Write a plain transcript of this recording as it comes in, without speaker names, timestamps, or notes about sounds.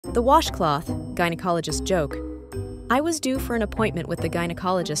The washcloth, gynecologist joke. I was due for an appointment with the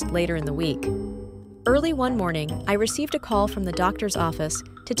gynecologist later in the week. Early one morning, I received a call from the doctor's office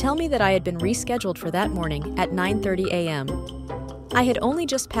to tell me that I had been rescheduled for that morning at 9:30 a.m. I had only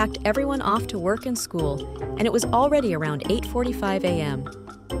just packed everyone off to work and school, and it was already around 8:45 a.m.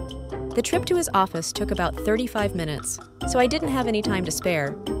 The trip to his office took about 35 minutes, so I didn't have any time to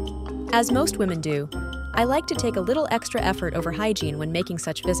spare. As most women do, I like to take a little extra effort over hygiene when making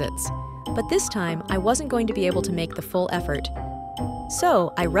such visits, but this time I wasn't going to be able to make the full effort.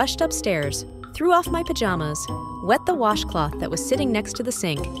 So I rushed upstairs, threw off my pajamas, wet the washcloth that was sitting next to the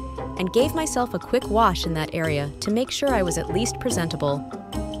sink, and gave myself a quick wash in that area to make sure I was at least presentable.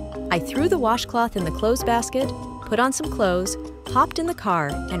 I threw the washcloth in the clothes basket, put on some clothes, hopped in the car,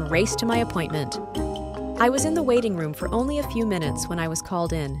 and raced to my appointment. I was in the waiting room for only a few minutes when I was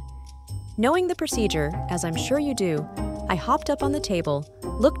called in. Knowing the procedure, as I'm sure you do, I hopped up on the table,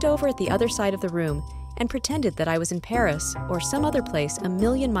 looked over at the other side of the room, and pretended that I was in Paris or some other place a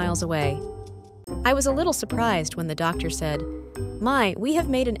million miles away. I was a little surprised when the doctor said, "My, we have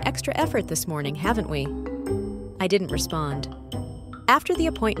made an extra effort this morning, haven't we?" I didn't respond. After the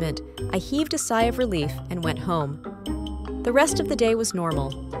appointment, I heaved a sigh of relief and went home. The rest of the day was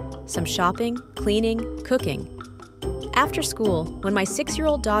normal. Some shopping, cleaning, cooking. After school, when my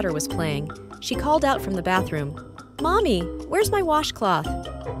 6-year-old daughter was playing, she called out from the bathroom, "Mommy, where's my washcloth?"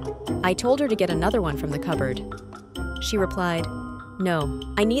 I told her to get another one from the cupboard. She replied, "No,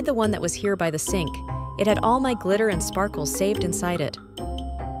 I need the one that was here by the sink. It had all my glitter and sparkles saved inside it."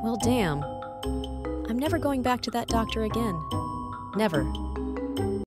 Well, damn. I'm never going back to that doctor again. Never.